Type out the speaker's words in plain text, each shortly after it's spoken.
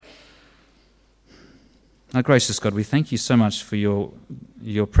Our gracious God, we thank you so much for your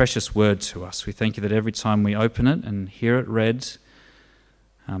precious word to us. We thank you that every time we open it and hear it read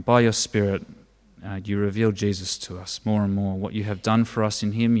by your Spirit, you reveal Jesus to us more and more, what you have done for us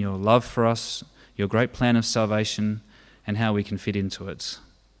in him, your love for us, your great plan of salvation, and how we can fit into it.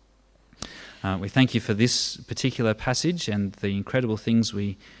 We thank you for this particular passage and the incredible things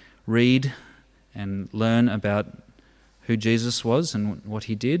we read and learn about who Jesus was and what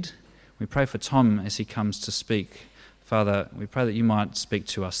he did. We pray for Tom as he comes to speak. Father, we pray that you might speak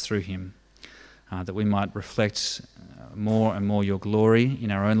to us through him, that we might reflect more and more your glory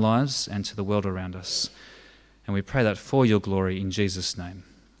in our own lives and to the world around us. And we pray that for your glory in Jesus' name.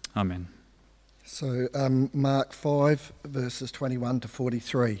 Amen. So Mark 5, verses 21 to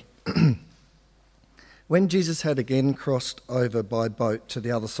 43. When Jesus had again crossed over by boat to the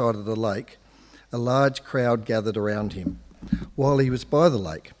other side of the lake, a large crowd gathered around him while he was by the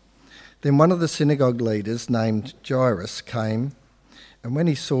lake. Then one of the synagogue leaders named Jairus came, and when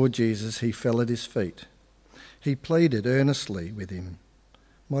he saw Jesus, he fell at his feet. He pleaded earnestly with him,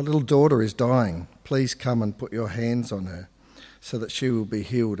 "My little daughter is dying. Please come and put your hands on her, so that she will be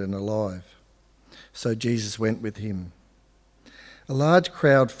healed and alive." So Jesus went with him. A large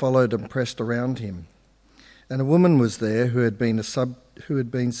crowd followed and pressed around him, and a woman was there who had been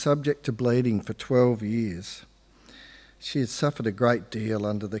subject to bleeding for 12 years. She had suffered a great deal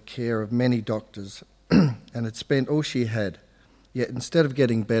under the care of many doctors and had spent all she had, yet instead of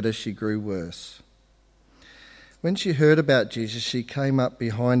getting better, she grew worse. When she heard about Jesus, she came up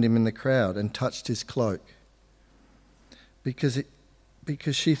behind him in the crowd and touched his cloak, because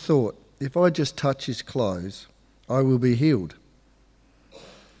she thought, "If I just touch his clothes, I will be healed."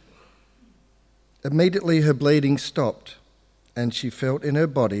 Immediately her bleeding stopped, and she felt in her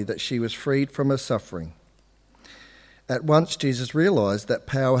body that she was freed from her suffering. At once Jesus realised that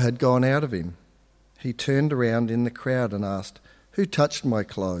power had gone out of him. He turned around in the crowd and asked, "Who touched my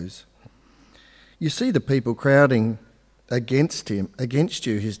clothes?" "You see the people crowding against you,"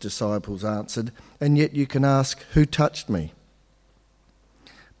 his disciples answered, "and yet you can ask, 'Who touched me?'"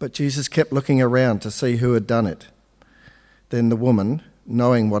 But Jesus kept looking around to see who had done it. Then the woman,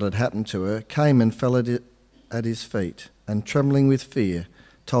 knowing what had happened to her, came and fell at his feet, and trembling with fear,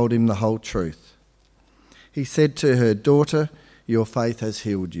 told him the whole truth. He said to her, "Daughter, your faith has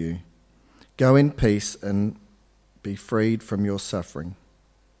healed you. Go in peace and be freed from your suffering."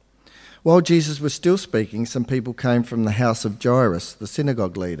 While Jesus was still speaking, some people came from the house of Jairus, the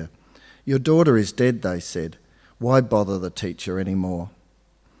synagogue leader. "Your daughter is dead," they said. "Why bother the teacher anymore?"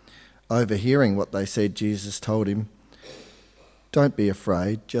 Overhearing what they said, Jesus told him, "Don't be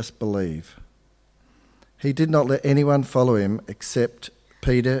afraid, just believe." He did not let anyone follow him except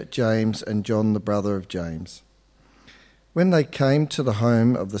Peter, James, and John, the brother of James. When they came to the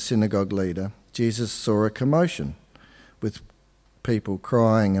home of the synagogue leader, Jesus saw a commotion, with people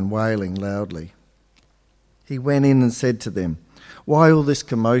crying and wailing loudly. He went in and said to them, "Why all this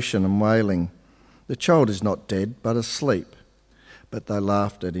commotion and wailing? The child is not dead, but asleep." But they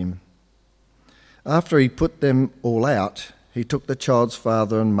laughed at him. After he put them all out, he took the child's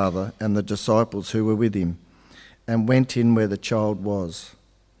father and mother and the disciples who were with him, and went in where the child was.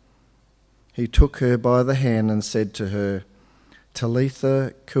 He took her by the hand and said to her,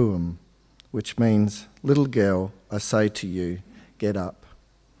 "Talitha koum," which means, "Little girl, I say to you, get up."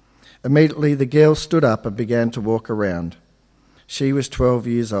 Immediately the girl stood up and began to walk around. She was 12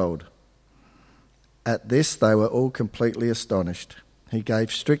 years old. At this they were all completely astonished. He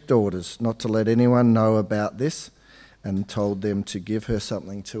gave strict orders not to let anyone know about this and told them to give her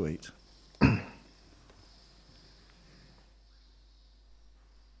something to eat.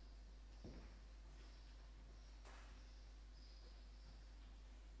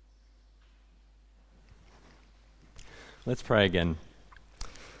 Let's pray again.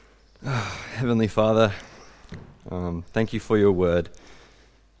 Heavenly Father, thank you for your word.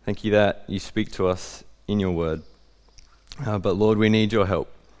 Thank you that you speak to us in your word. But Lord, we need your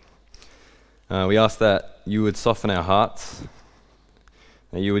help. We ask that you would soften our hearts,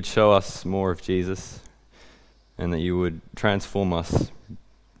 that you would show us more of Jesus, and that you would transform us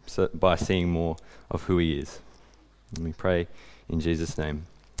by seeing more of who he is. And we pray in Jesus' name.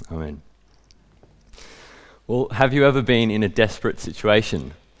 Amen. Well, have you ever been in a desperate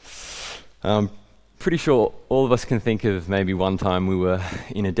situation? Pretty sure all of us can think of maybe one time we were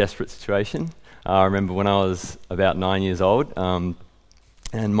in a desperate situation. I remember when I was about 9 years old,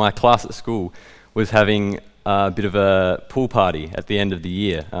 and my class at school was having a bit of a pool party at the end of the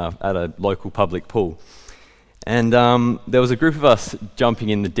year at a local public pool. And there was a group of us jumping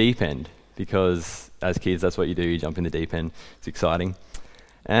in the deep end, because as kids, that's what you do, you jump in the deep end. It's exciting.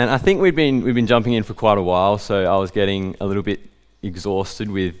 And I think we've been jumping in for quite a while, so I was getting a little bit exhausted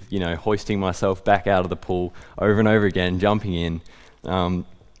with, hoisting myself back out of the pool over and over again, jumping in. And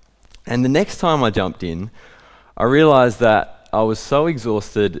the next time I jumped in, I realised that I was so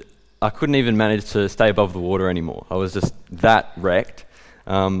exhausted, I couldn't even manage to stay above the water anymore. I was just that wrecked.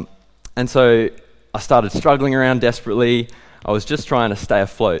 And so I started struggling around desperately. I was just trying to stay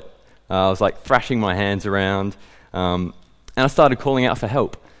afloat. I was like thrashing my hands around, and I started calling out for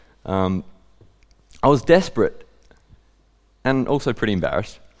help. I was desperate and also pretty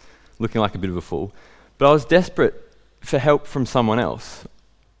embarrassed, looking like a bit of a fool. But I was desperate for help from someone else.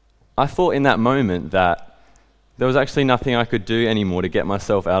 I thought in that moment that there was actually nothing I could do anymore to get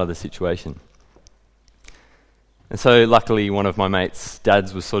myself out of the situation. And so luckily one of my mates'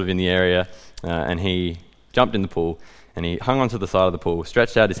 dads was sort of in the area, and he jumped in the pool and he hung onto the side of the pool,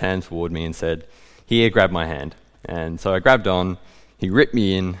 stretched out his hand toward me and said, "Here, grab my hand." And so I grabbed on, he ripped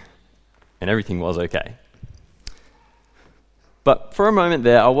me in, and everything was okay. But for a moment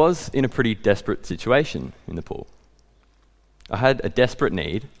there, I was in a pretty desperate situation in the pool. I had a desperate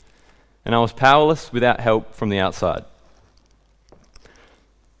need, and I was powerless without help from the outside.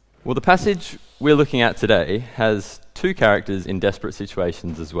 Well, the passage we're looking at today has two characters in desperate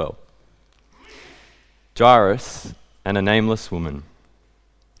situations as well. Jairus and a nameless woman.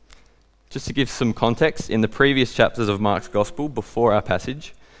 Just to give some context, in the previous chapters of Mark's Gospel, before our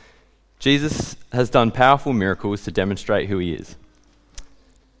passage, Jesus has done powerful miracles to demonstrate who he is.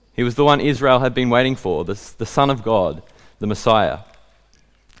 He was the one Israel had been waiting for, the Son of God, the Messiah.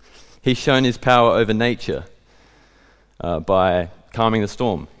 He's shown his power over nature by calming the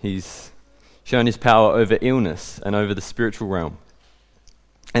storm. He's shown his power over illness and over the spiritual realm.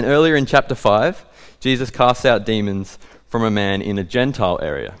 And earlier in chapter 5, Jesus casts out demons from a man in a Gentile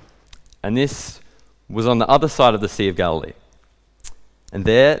area. And this was on the other side of the Sea of Galilee. And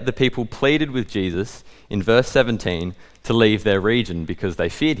there the people pleaded with Jesus in verse 17 to leave their region because they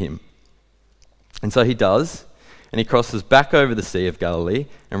feared him. And so he does, and he crosses back over the Sea of Galilee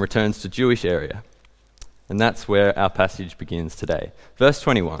and returns to Jewish area. And that's where our passage begins today. Verse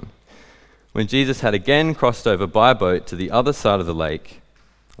 21. When Jesus had again crossed over by boat to the other side of the lake,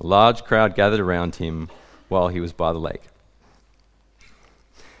 a large crowd gathered around him while he was by the lake.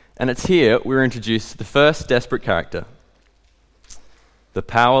 And it's here we're introduced to the first desperate character, the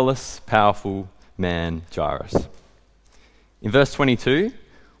powerless, powerful man, Jairus. In verse 22,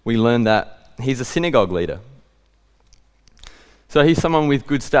 we learn that he's a synagogue leader. So he's someone with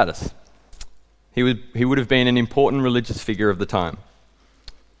good status. He would have been an important religious figure of the time.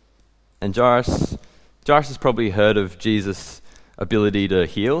 And Jairus has probably heard of Jesus' ability to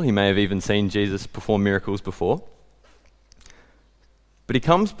heal. He may have even seen Jesus perform miracles before. But he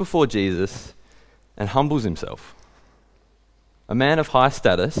comes before Jesus and humbles himself. A man of high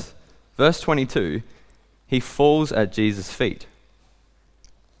status, verse 22, he falls at Jesus' feet.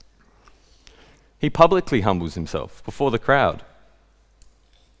 He publicly humbles himself before the crowd.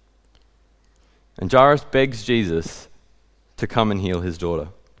 And Jairus begs Jesus to come and heal his daughter.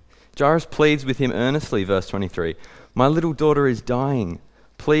 Jairus pleads with him earnestly, verse 23, "My little daughter is dying.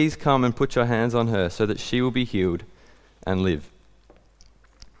 Please come and put your hands on her so that she will be healed and live."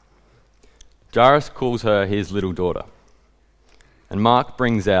 Jairus calls her his little daughter. And Mark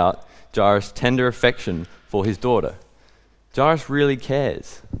brings out Jairus' tender affection for his daughter. Jairus really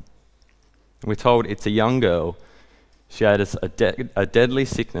cares. We're told it's a young girl. She had a deadly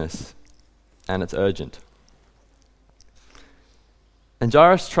sickness, and it's urgent. And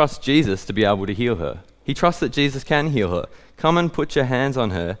Jairus trusts Jesus to be able to heal her. He trusts that Jesus can heal her. "Come and put your hands on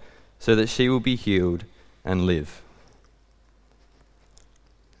her so that she will be healed and live."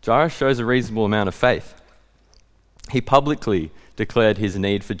 Jairus shows a reasonable amount of faith. He publicly declared his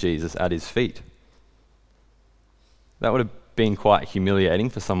need for Jesus at his feet. That would have been quite humiliating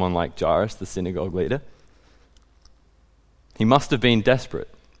for someone like Jairus, the synagogue leader. He must have been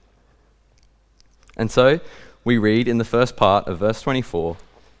desperate. And so, we read in the first part of verse 24,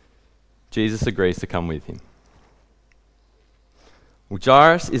 Jesus agrees to come with him. Well,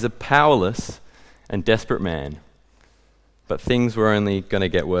 Jairus is a powerless and desperate man, but things were only going to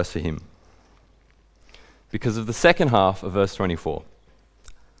get worse for him. Because of the second half of verse 24,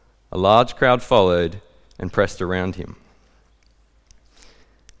 a large crowd followed and pressed around him.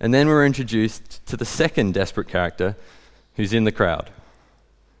 And then we're introduced to the second desperate character who's in the crowd,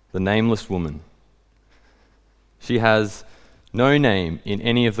 the nameless woman. She has no name in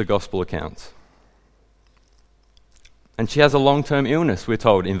any of the gospel accounts. And she has a long-term illness, we're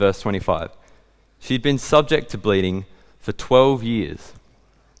told in verse 25. She'd been subject to bleeding for 12 years.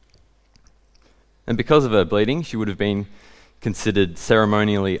 And because of her bleeding, she would have been considered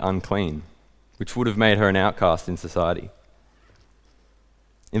ceremonially unclean, which would have made her an outcast in society.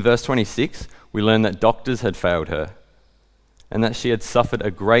 In verse 26, we learn that doctors had failed her and that she had suffered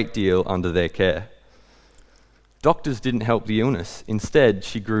a great deal under their care. Doctors didn't help the illness. Instead,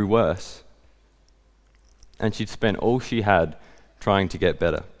 she grew worse. And she'd spent all she had trying to get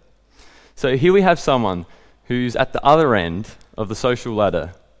better. So here we have someone who's at the other end of the social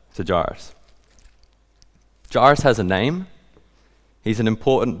ladder to Jairus. Jairus has a name. He's an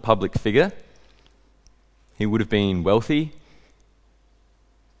important public figure. He would have been wealthy.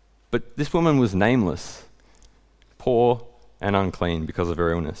 But this woman was nameless, poor and unclean because of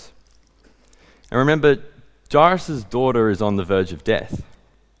her illness. And remember, Jairus' daughter is on the verge of death.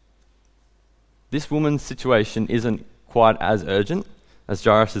 This woman's situation isn't quite as urgent as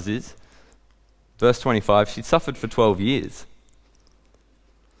Jairus' is. Verse 25, she'd suffered for 12 years.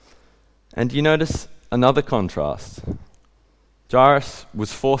 And you notice another contrast. Jairus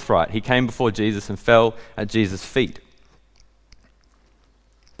was forthright. He came before Jesus and fell at Jesus' feet.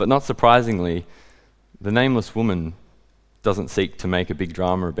 But not surprisingly, the nameless woman doesn't seek to make a big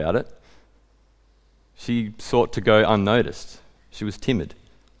drama about it. She sought to go unnoticed. She was timid.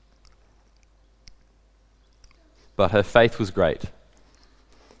 But her faith was great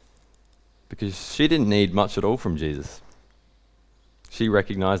because she didn't need much at all from Jesus. She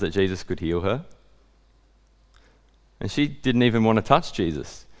recognized that Jesus could heal her. And she didn't even want to touch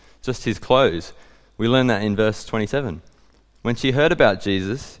Jesus, just his clothes. We learn that in verse 27. When she heard about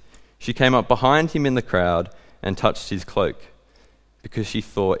Jesus, she came up behind him in the crowd and touched his cloak, because she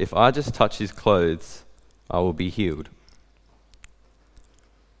thought, if I just touch his clothes, I will be healed.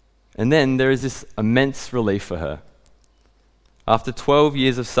 And then there is this immense relief for her. After 12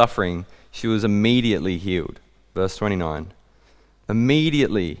 years of suffering, she was immediately healed. Verse 29.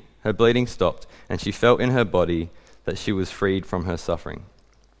 Immediately her bleeding stopped, and she felt in her body that she was freed from her suffering.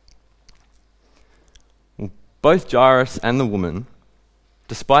 Both Jairus and the woman,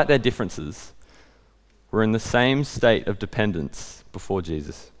 despite their differences, were in the same state of dependence before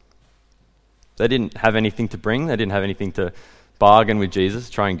Jesus. They didn't have anything to bring. They didn't have anything to bargain with Jesus,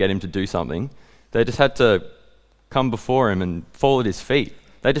 try and get him to do something. They just had to come before him and fall at his feet.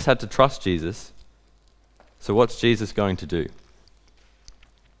 They just had to trust Jesus. So what's Jesus going to do?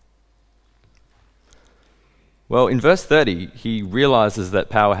 Well, in verse 30, he realizes that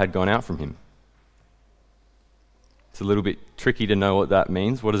power had gone out from him. It's a little bit tricky to know what that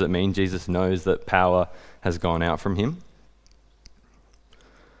means. What does it mean? Jesus knows that power has gone out from him.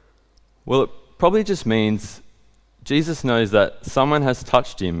 Well, it probably just means Jesus knows that someone has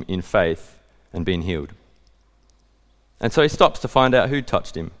touched him in faith and been healed. And so he stops to find out who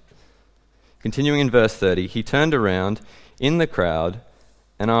touched him. Continuing in verse 30, he turned around in the crowd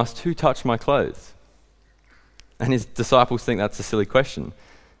and asked, "Who touched my clothes?" And his disciples think that's a silly question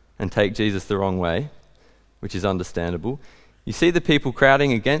and take Jesus the wrong way, which is understandable. You see the people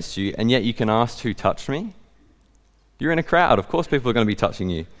crowding against you, and yet you can ask, "Who touched me?" You're in a crowd. Of course people are going to be touching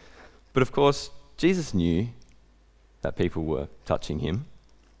you. But of course, Jesus knew that people were touching him.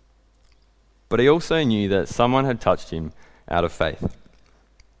 But he also knew that someone had touched him out of faith.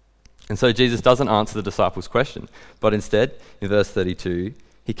 And so Jesus doesn't answer the disciples' question, but instead, in verse 32,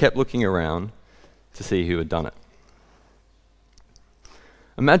 he kept looking around to see who had done it.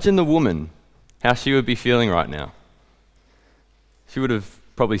 Imagine the woman, how she would be feeling right now. She would have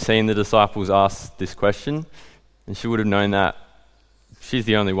probably seen the disciples ask this question, and she would have known that she's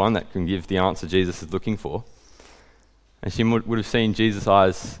the only one that can give the answer Jesus is looking for. And she would have seen Jesus'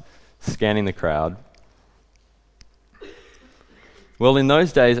 eyes scanning the crowd. Well, in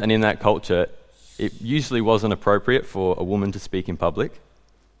those days and in that culture, it usually wasn't appropriate for a woman to speak in public.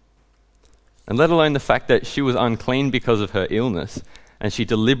 And let alone the fact that she was unclean because of her illness and she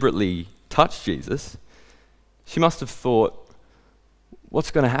deliberately touched Jesus, she must have thought, what's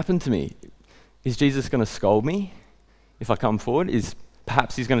going to happen to me? Is Jesus going to scold me if I come forward?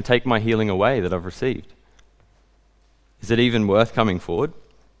 Perhaps he's going to take my healing away that I've received. Is it even worth coming forward?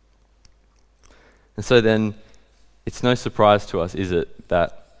 And so then, it's no surprise to us, is it,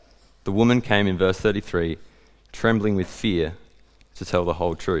 that the woman came in verse 33, trembling with fear, to tell the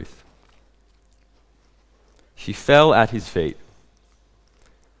whole truth. She fell at his feet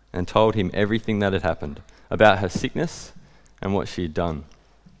and told him everything that had happened, about her sickness and what she had done.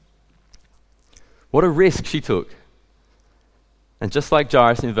 What a risk she took. And just like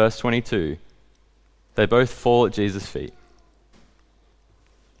Jairus in verse 22, they both fall at Jesus' feet.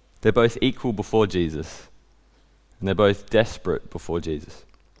 They're both equal before Jesus, and they're both desperate before Jesus.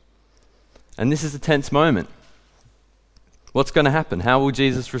 And this is a tense moment. What's going to happen? How will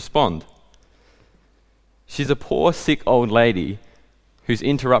Jesus respond? She's a poor, sick old lady who's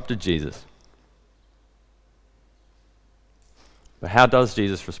interrupted Jesus. But how does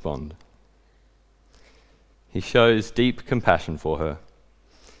Jesus respond? He shows deep compassion for her.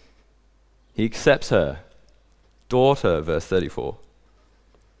 He accepts her. Daughter, verse 34.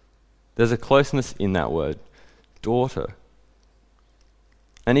 There's a closeness in that word, daughter.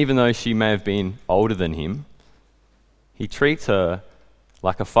 And even though she may have been older than him, he treats her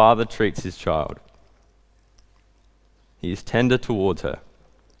like a father treats his child. He is tender towards her.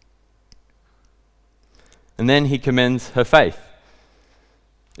 And then he commends her faith.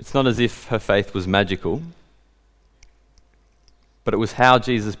 It's not as if her faith was magical, but it was how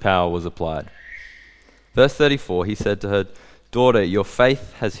Jesus' power was applied. Verse 34, he said to her, "Daughter, your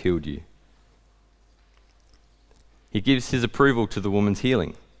faith has healed you." He gives his approval to the woman's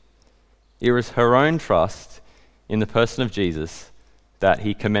healing. It was her own trust in the person of Jesus that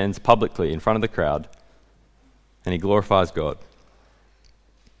he commends publicly in front of the crowd, and he glorifies God.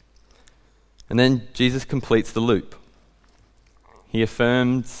 And then Jesus completes the loop. He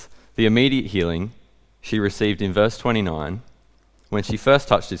affirms the immediate healing she received in verse 29 when she first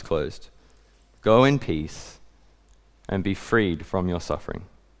touched his clothes. Go in peace and be freed from your suffering.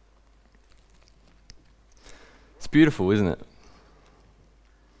 It's beautiful, isn't it?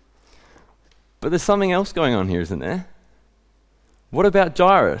 But there's something else going on here, isn't there? What about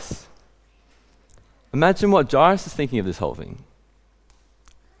Jairus? Imagine what Jairus is thinking of this whole thing.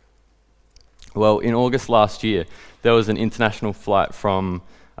 Well, in August last year, there was an international flight from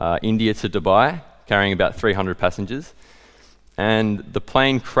India to Dubai, carrying about 300 passengers, and the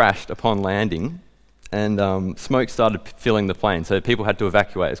plane crashed upon landing, and smoke started filling the plane, so people had to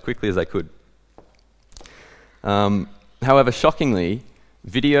evacuate as quickly as they could. However, shockingly,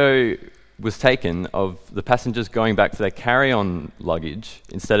 video was taken of the passengers going back to their carry-on luggage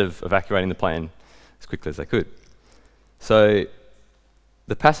instead of evacuating the plane as quickly as they could. So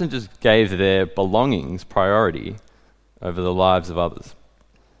the passengers gave their belongings priority over the lives of others.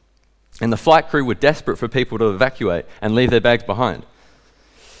 And the flight crew were desperate for people to evacuate and leave their bags behind.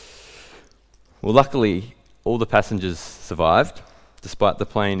 Well, luckily, all the passengers survived, despite the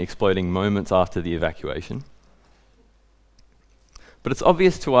plane exploding moments after the evacuation. But it's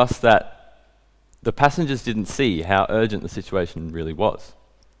obvious to us that the passengers didn't see how urgent the situation really was.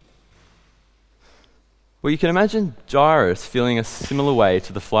 Well, you can imagine Jairus feeling a similar way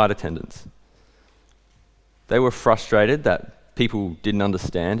to the flight attendants. They were frustrated that people didn't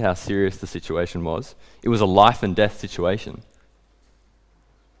understand how serious the situation was. It was a life and death situation.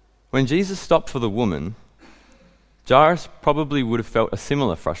 When Jesus stopped for the woman, Jairus probably would have felt a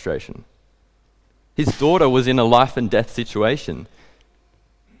similar frustration. His daughter was in a life and death situation,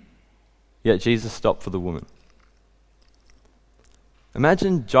 yet Jesus stopped for the woman.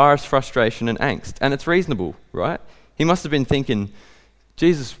 Imagine Jairus' frustration and angst, and it's reasonable, right? He must have been thinking,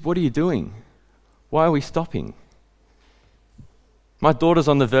 Jesus, what are you doing? Why are we stopping? My daughter's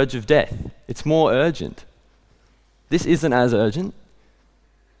on the verge of death. It's more urgent. This isn't as urgent.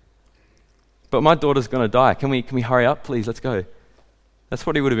 But my daughter's going to die. Can we hurry up, please? Let's go. That's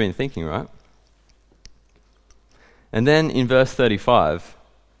what he would have been thinking, right? And then in verse 35,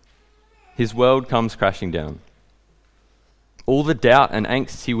 his world comes crashing down. All the doubt and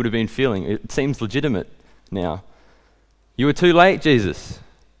angst he would have been feeling, it seems legitimate now. You were too late, Jesus.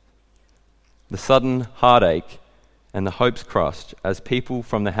 The sudden heartache and the hopes crushed as people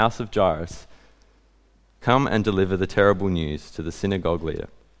from the house of Jairus come and deliver the terrible news to the synagogue leader.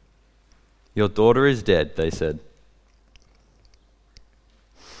 Your daughter is dead, they said.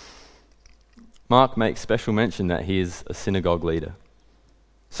 Mark makes special mention that he is a synagogue leader.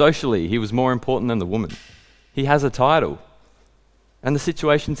 Socially, he was more important than the woman. He has a title, and the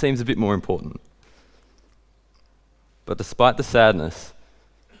situation seems a bit more important. But despite the sadness,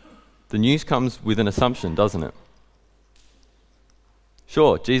 the news comes with an assumption, doesn't it?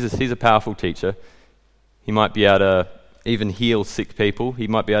 Sure, Jesus, he's a powerful teacher. He might be able to even heal sick people. He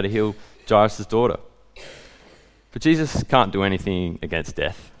might be able to heal Jairus' daughter. But Jesus can't do anything against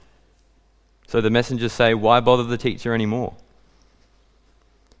death. So the messengers say, why bother the teacher anymore?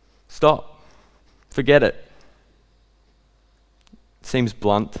 Stop. Forget it. Seems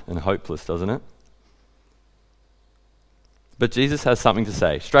blunt and hopeless, doesn't it? But Jesus has something to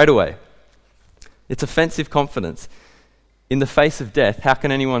say straight away. It's offensive confidence. In the face of death, how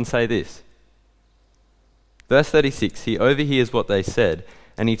can anyone say this? Verse 36, he overhears what they said,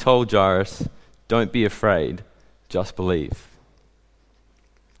 and he told Jairus, don't be afraid, just believe.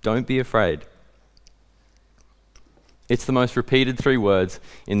 Don't be afraid. It's the most repeated 3 words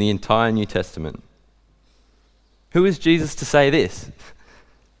in the entire New Testament. Who is Jesus to say this?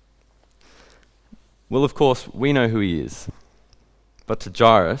 Well, of course, we know who he is. But to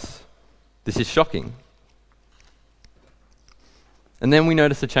Jairus, this is shocking. And then we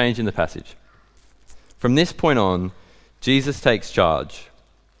notice a change in the passage. From this point on, Jesus takes charge.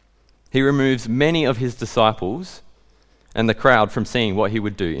 He removes many of his disciples and the crowd from seeing what he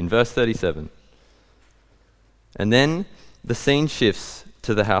would do in verse 37. And then the scene shifts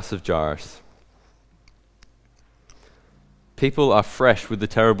to the house of Jairus. People are fresh with the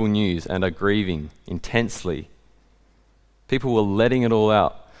terrible news and are grieving intensely. People were letting it all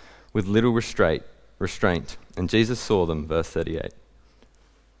out with little restraint, and Jesus saw them, verse 38.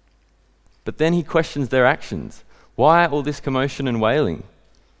 But then he questions their actions. Why all this commotion and wailing?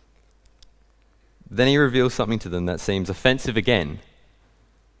 Then he reveals something to them that seems offensive again.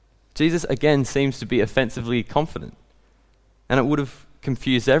 Jesus again seems to be offensively confident, and it would have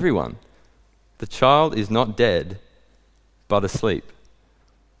confused everyone. The child is not dead, but asleep.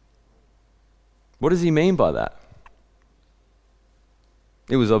 What does he mean by that?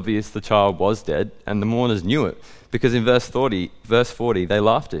 It was obvious the child was dead, and the mourners knew it, because in verse 40, they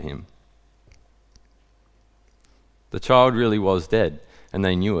laughed at him. The child really was dead, and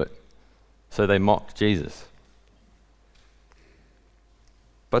they knew it, so they mocked Jesus.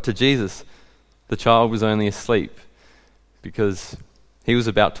 But to Jesus, the child was only asleep, because he was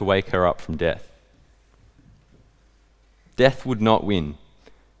about to wake her up from death. Death would not win.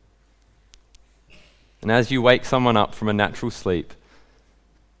 And as you wake someone up from a natural sleep,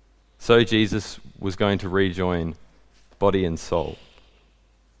 so Jesus was going to rejoin body and soul.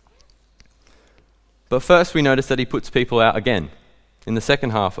 But first we notice that he puts people out again. In the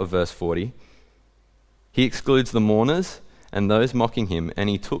second half of verse 40, he excludes the mourners and those mocking him, and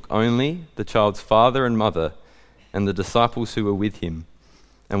he took only the child's father and mother and the disciples who were with him,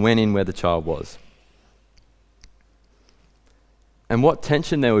 and went in where the child was. And what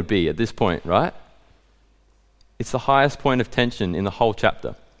tension there would be at this point, right? It's the highest point of tension in the whole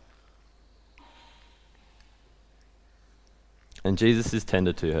chapter. And Jesus is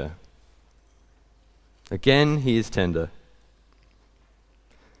tender to her. Again, he is tender.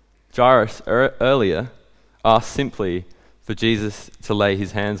 Jairus earlier asked simply for Jesus to lay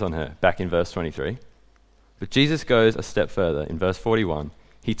his hands on her, back in verse 23. But Jesus goes a step further. In verse 41,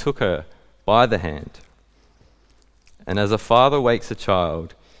 he took her by the hand. And as a father wakes a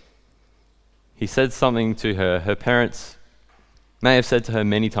child, he said something to her her parents may have said to her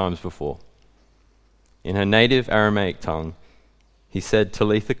many times before. In her native Aramaic tongue, he said,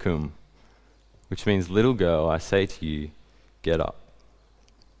 Talitha cum, which means, little girl, I say to you, get up.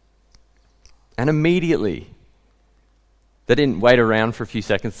 And immediately, they didn't wait around for a few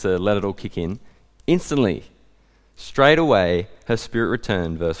seconds to let it all kick in. Instantly, straight away, her spirit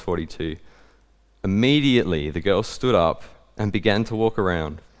returned, verse 42. Immediately, the girl stood up and began to walk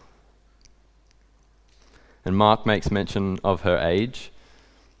around. And Mark makes mention of her age,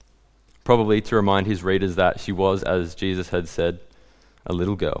 probably to remind his readers that she was, as Jesus had said, a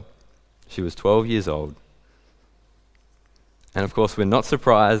little girl. She was 12 years old. And of course, we're not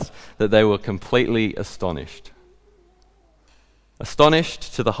surprised that they were completely astonished.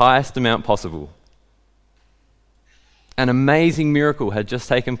 Astonished to the highest amount possible. An amazing miracle had just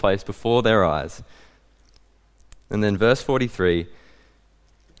taken place before their eyes. And then verse 43,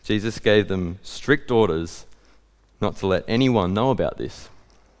 Jesus gave them strict orders not to let anyone know about this.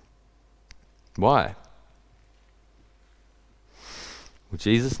 Why? Well,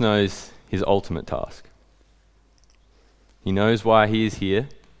 Jesus knows his ultimate task. He knows why he is here,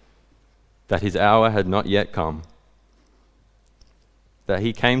 that his hour had not yet come, that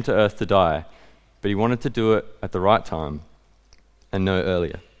he came to earth to die, but he wanted to do it at the right time and no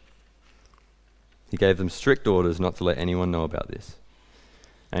earlier. He gave them strict orders not to let anyone know about this.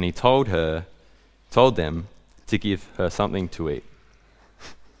 And he told them to give her something to eat.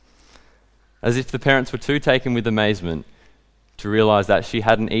 As if the parents were too taken with amazement to realize that she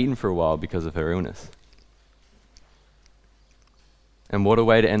hadn't eaten for a while because of her illness. And what a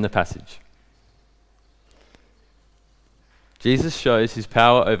way to end the passage. Jesus shows his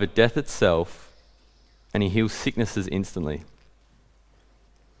power over death itself, and he heals sicknesses instantly.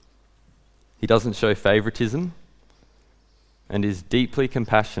 He doesn't show favoritism and is deeply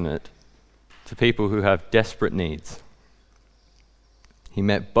compassionate to people who have desperate needs. He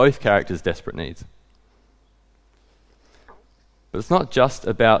met both characters' desperate needs. But it's not just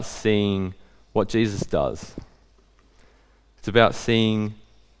about seeing what Jesus does. It's about seeing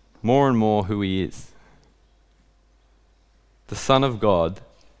more and more who he is. The Son of God,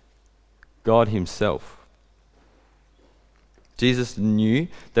 God himself. Jesus knew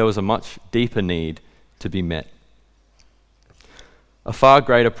there was a much deeper need to be met. A far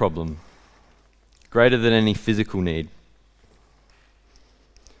greater problem. greater than any physical need.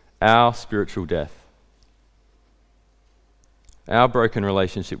 Our spiritual death. Our broken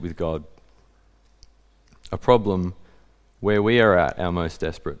relationship with God. A problem where we are at our most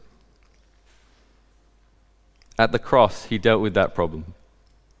desperate. At the cross, he dealt with that problem.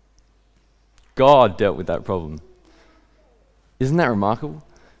 God dealt with that problem. Isn't that remarkable?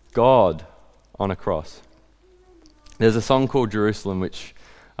 God on a cross. There's a song called Jerusalem, which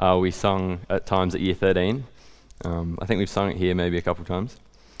we sung at times at year 13. I think we've sung it here maybe a couple of times.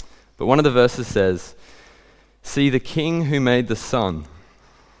 But one of the verses says, "See the King who made the sun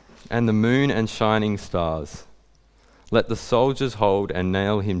and the moon and shining stars. Let the soldiers hold and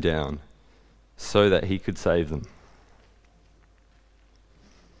nail him down so that he could save them."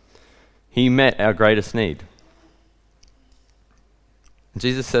 He met our greatest need.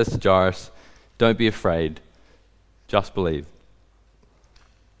 Jesus says to Jairus, "Don't be afraid, just believe."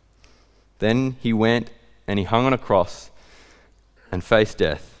 Then he went and he hung on a cross and faced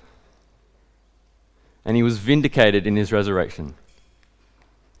death. And he was vindicated in his resurrection.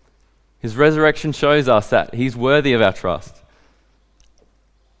 His resurrection shows us that he's worthy of our trust.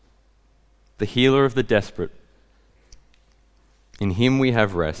 The healer of the desperate. In him we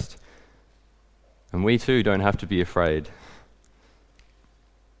have rest. And we too don't have to be afraid.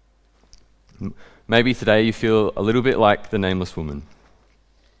 Maybe today you feel a little bit like the nameless woman.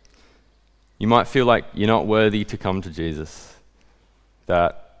 You might feel like you're not worthy to come to Jesus.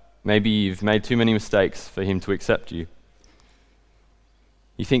 That maybe you've made too many mistakes for him to accept you.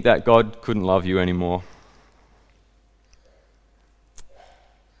 You think that God couldn't love you anymore.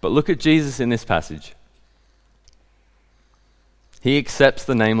 But look at Jesus in this passage. He accepts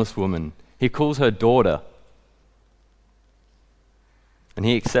the nameless woman. He calls her daughter. And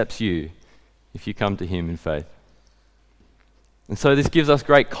he accepts you if you come to him in faith. And so this gives us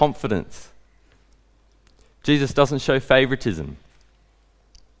great confidence. Jesus doesn't show favoritism.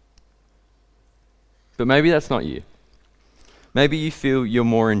 But maybe that's not you. Maybe you feel you're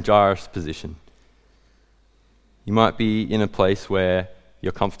more in Jairus' position. You might be in a place where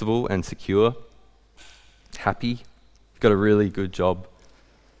you're comfortable and secure, happy, you've got a really good job.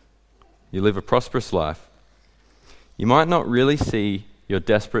 You live a prosperous life. You might not really see your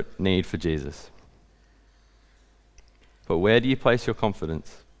desperate need for Jesus. But where do you place your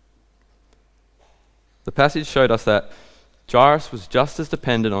confidence? The passage showed us that Jairus was just as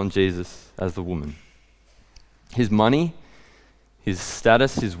dependent on Jesus as the woman. His money, his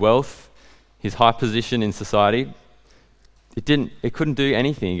status, his wealth, his high position in society, it couldn't do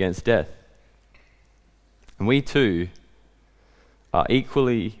anything against death. And we too are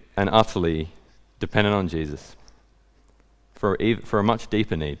equally and utterly dependent on Jesus for a much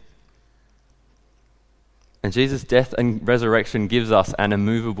deeper need. And Jesus' death and resurrection gives us an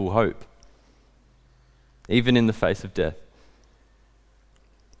immovable hope, even in the face of death.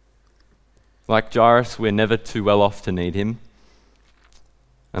 Like Jairus, we're never too well off to need him.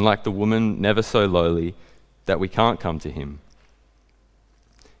 And like the woman, never so lowly that we can't come to him.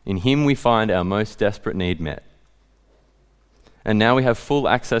 In him we find our most desperate need met. And now we have full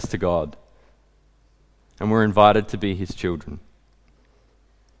access to God. And we're invited to be his children.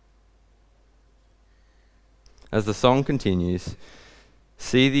 As the song continues,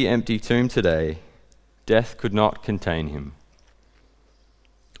 "See the empty tomb today, death could not contain him.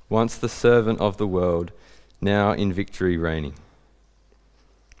 Once the servant of the world, now in victory reigning."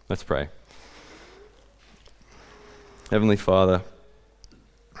 Let's pray. Heavenly Father,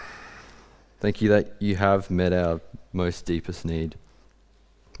 thank you that you have met our most deepest need,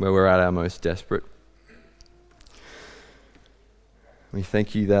 where we're at our most desperate. We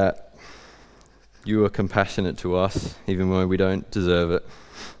thank you that you are compassionate to us, even when we don't deserve it.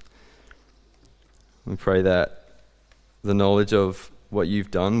 We pray that the knowledge of what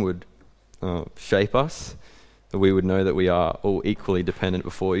you've done would shape us, that we would know that we are all equally dependent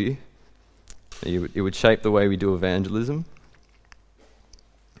before you. It would shape the way we do evangelism.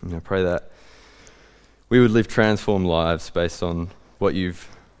 And I pray that we would live transformed lives based on what you've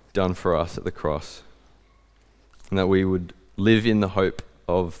done for us at the cross, and that we would live in the hope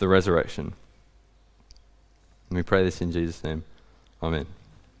of the resurrection. And we pray this in Jesus' name. Amen.